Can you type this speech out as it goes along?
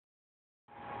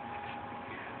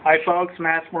Hi folks,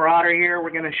 Matt Marauder here. We're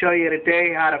going to show you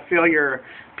today how to fill your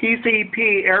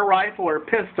PCP air rifle or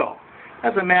pistol.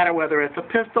 Doesn't matter whether it's a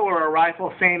pistol or a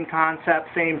rifle, same concept,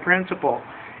 same principle.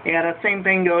 And the same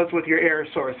thing goes with your air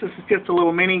source. This is just a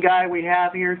little mini guy we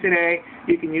have here today.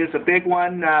 You can use a big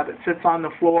one that sits on the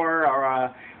floor, or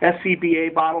a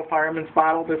scba bottle, fireman's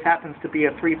bottle. This happens to be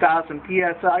a 3000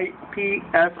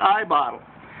 PSI bottle.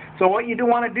 So what you do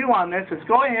want to do on this is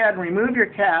go ahead and remove your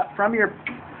cap from your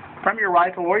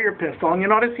rifle or your pistol, and you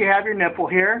notice you have your nipple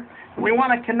here. We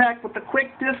want to connect with the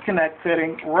quick disconnect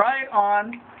fitting right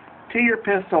on to your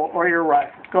pistol or your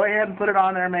rifle. Go ahead and put it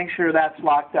on there and make sure that's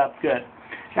locked up good.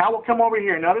 Now we'll come over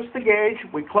here. Notice the gauge.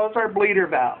 We close our bleeder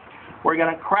valve. We're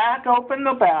going to crack open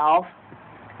the valve,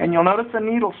 and you'll notice the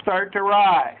needle start to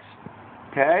rise.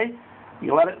 Okay?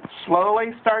 You let it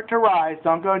slowly start to rise.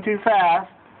 Don't go too fast.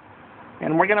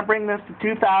 And we're going to bring this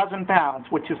to 2,000 pounds,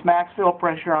 which is max fill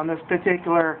pressure on this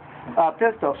particular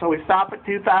pistol. So we stop at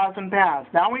 2,000 pounds.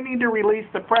 Now we need to release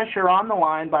the pressure on the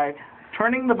line by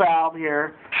turning the valve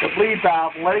here, the bleed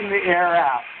valve, letting the air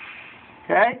out.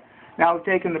 Okay? Now we've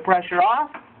taken the pressure off.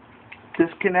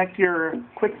 Disconnect your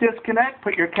quick disconnect.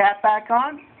 Put your cap back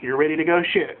on. You're ready to go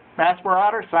shoot. Matt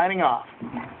Marauder signing off.